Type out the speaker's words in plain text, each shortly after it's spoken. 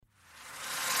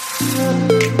Hey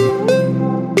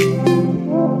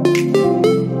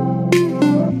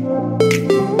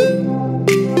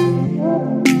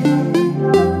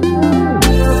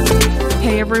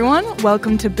everyone,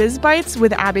 welcome to Biz Bites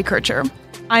with Abby Kircher.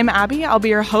 I'm Abby, I'll be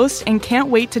your host, and can't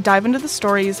wait to dive into the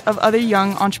stories of other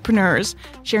young entrepreneurs,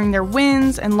 sharing their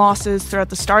wins and losses throughout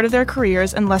the start of their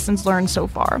careers and lessons learned so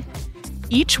far.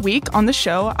 Each week on the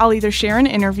show, I'll either share an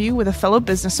interview with a fellow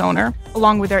business owner,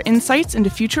 along with their insights into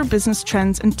future business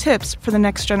trends and tips for the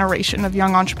next generation of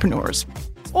young entrepreneurs.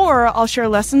 Or I'll share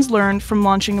lessons learned from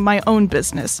launching my own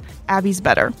business, Abby's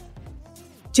Better.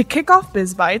 To kick off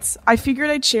Biz Bites, I figured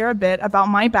I'd share a bit about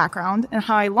my background and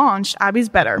how I launched Abby's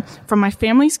Better from my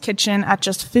family's kitchen at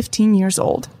just 15 years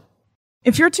old.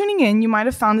 If you're tuning in, you might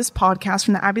have found this podcast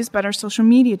from the Abby's Better social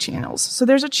media channels, so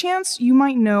there's a chance you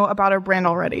might know about our brand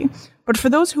already. But for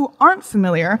those who aren't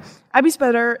familiar, Abby's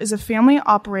Better is a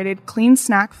family-operated clean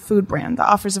snack food brand that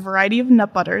offers a variety of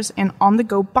nut butters and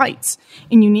on-the-go bites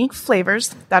in unique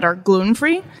flavors that are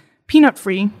gluten-free,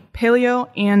 peanut-free, paleo,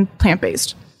 and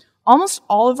plant-based. Almost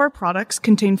all of our products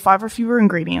contain 5 or fewer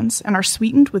ingredients and are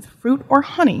sweetened with fruit or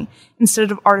honey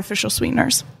instead of artificial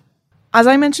sweeteners. As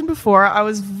I mentioned before, I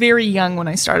was very young when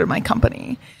I started my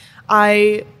company.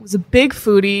 I was a big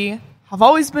foodie, have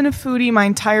always been a foodie. My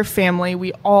entire family,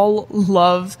 we all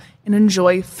love and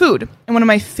enjoy food. And one of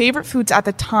my favorite foods at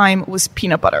the time was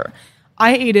peanut butter.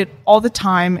 I ate it all the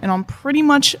time and on pretty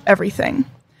much everything.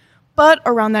 But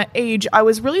around that age, I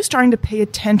was really starting to pay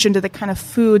attention to the kind of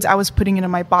foods I was putting into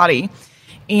my body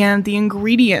and the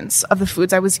ingredients of the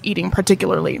foods I was eating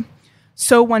particularly.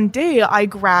 So one day I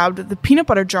grabbed the peanut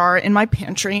butter jar in my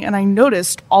pantry and I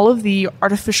noticed all of the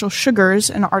artificial sugars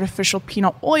and artificial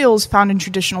peanut oils found in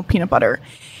traditional peanut butter.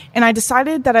 And I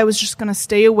decided that I was just going to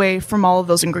stay away from all of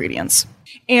those ingredients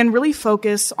and really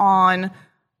focus on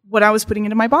what I was putting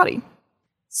into my body.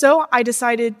 So I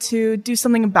decided to do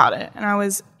something about it. And I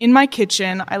was in my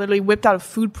kitchen. I literally whipped out a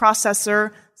food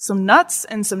processor, some nuts,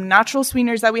 and some natural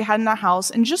sweeteners that we had in the house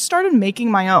and just started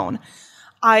making my own.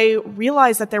 I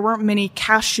realized that there weren't many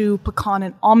cashew, pecan,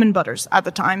 and almond butters at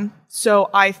the time. So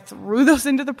I threw those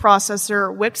into the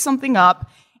processor, whipped something up,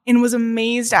 and was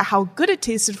amazed at how good it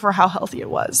tasted for how healthy it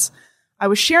was. I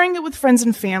was sharing it with friends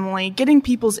and family, getting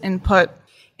people's input.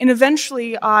 And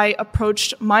eventually I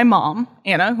approached my mom,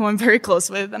 Anna, who I'm very close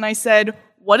with, and I said,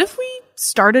 what if we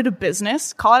started a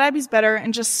business, call it Abby's Better,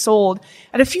 and just sold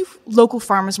at a few local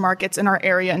farmers markets in our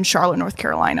area in Charlotte, North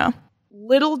Carolina?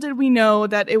 Little did we know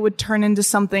that it would turn into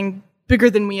something bigger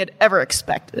than we had ever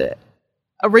expected it.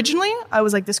 Originally, I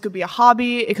was like, this could be a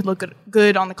hobby. It could look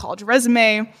good on the college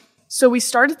resume. So we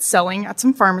started selling at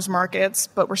some farmers markets,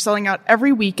 but we're selling out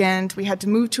every weekend. We had to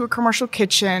move to a commercial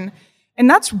kitchen. And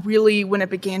that's really when it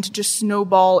began to just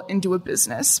snowball into a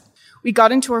business. We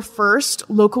got into our first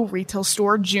local retail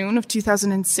store June of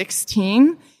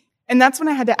 2016. And that's when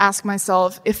I had to ask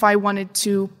myself if I wanted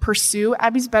to pursue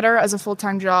Abby's Better as a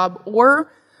full-time job or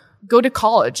go to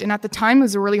college. And at the time, it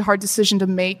was a really hard decision to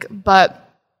make. But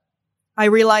I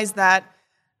realized that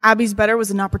Abby's Better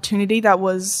was an opportunity that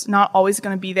was not always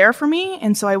going to be there for me.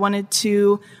 And so I wanted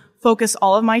to focus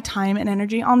all of my time and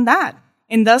energy on that.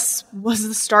 And thus was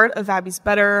the start of Abby's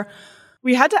Better.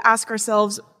 We had to ask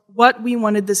ourselves what we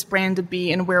wanted this brand to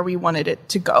be and where we wanted it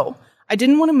to go. I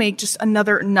didn't want to make just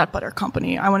another nut butter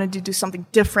company. I wanted to do something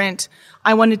different.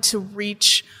 I wanted to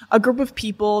reach a group of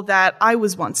people that I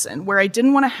was once in, where I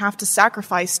didn't want to have to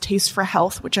sacrifice taste for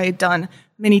health, which I had done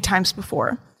many times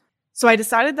before. So I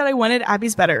decided that I wanted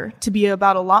Abby's Better to be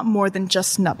about a lot more than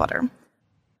just nut butter.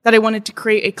 That I wanted to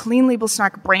create a clean label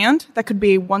snack brand that could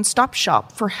be a one-stop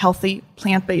shop for healthy,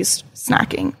 plant-based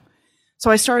snacking. So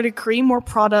I started creating more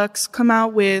products, come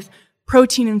out with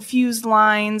protein-infused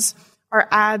lines, our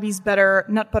Abby's Better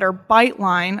Nut Butter Bite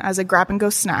line as a grab-and-go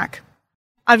snack.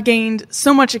 I've gained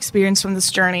so much experience from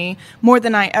this journey, more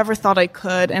than I ever thought I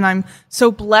could, and I'm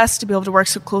so blessed to be able to work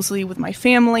so closely with my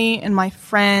family and my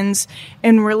friends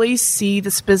and really see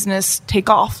this business take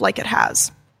off like it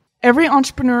has. Every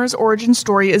entrepreneur's origin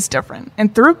story is different,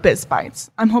 and through Biz Bites,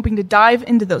 I'm hoping to dive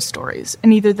into those stories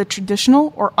and either the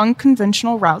traditional or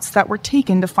unconventional routes that were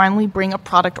taken to finally bring a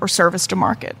product or service to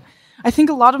market. I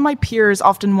think a lot of my peers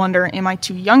often wonder, am I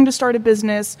too young to start a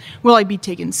business? Will I be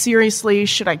taken seriously?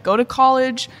 Should I go to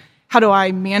college? How do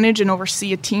I manage and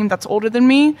oversee a team that's older than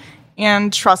me?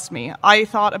 And trust me, I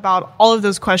thought about all of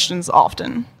those questions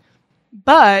often.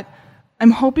 But I'm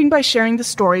hoping by sharing the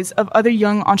stories of other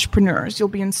young entrepreneurs, you'll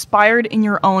be inspired in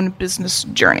your own business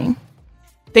journey.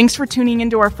 Thanks for tuning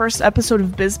into our first episode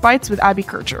of Biz Bites with Abby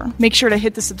Kircher. Make sure to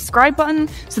hit the subscribe button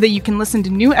so that you can listen to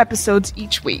new episodes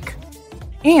each week.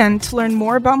 And to learn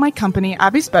more about my company,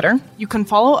 Abby's Better, you can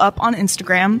follow up on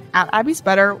Instagram at Abby's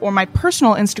Better or my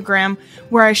personal Instagram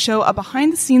where I show a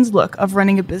behind-the-scenes look of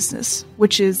running a business,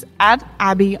 which is at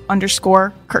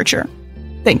Abby_Kircher.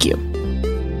 Thank you.